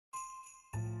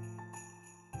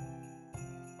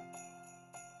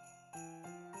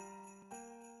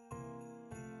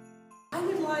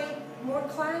more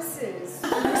classes for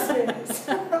Christmas.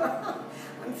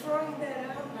 I'm throwing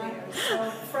that out there.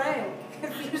 So Frank,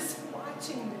 if you're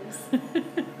watching this.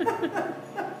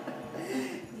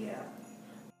 Yeah.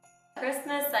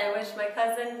 Christmas, I wish my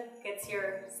cousin gets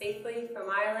here safely from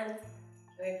Ireland.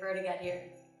 Can't wait for her to get here.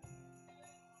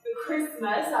 For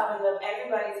Christmas, I would love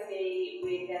everybody to be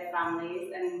with their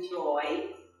families and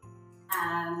enjoy.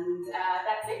 And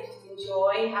that's it. Just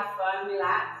enjoy, have fun,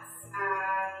 relax,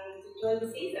 and enjoy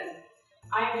the season.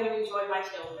 I'm going to enjoy my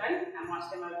children and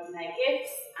watch them open their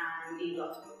gifts and eat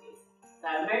lots of cookies. So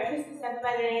Merry Christmas,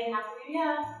 everybody. Happy New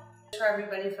Year. For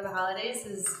everybody for the holidays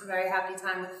is a very happy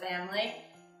time with family.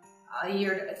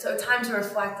 So time to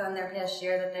reflect on their past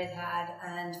year that they've had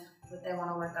and what they want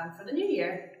to work on for the new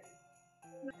year.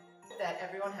 That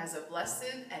everyone has a blessed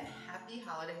and happy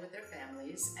holiday with their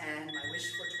families, and my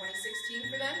wish for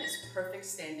 2016 for them is perfect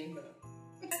standing room.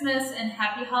 Christmas and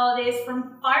happy holidays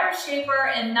from Fire Shaper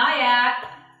and Nyack.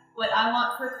 What I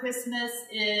want for Christmas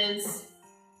is,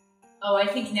 oh, I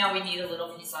think now we need a little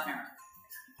peace on earth.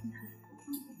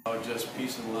 Oh, just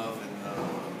peace and love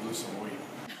and lose some weight.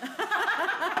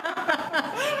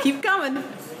 Keep coming.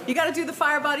 You got to do the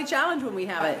Fire Body Challenge when we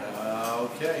have it.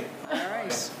 Okay. All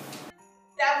right.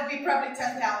 That would be probably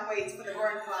 10 pound weights for the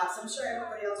burn class. I'm sure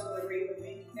everybody else will agree with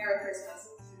me. Merry Christmas.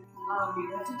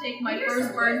 To take my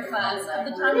first burn class at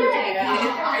the time of day.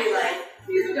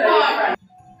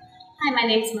 Hi, my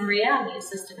name's Maria. I'm the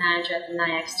assistant manager at the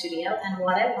Nyack studio, and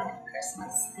what I want for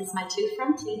Christmas is my 2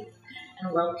 front teeth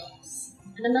and world peace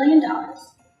and $1 million.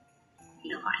 If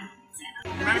you don't mind,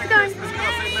 Santa. Merry Christmas.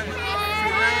 Merry Christmas.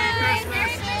 Merry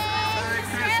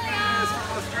Christmas.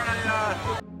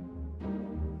 Australia.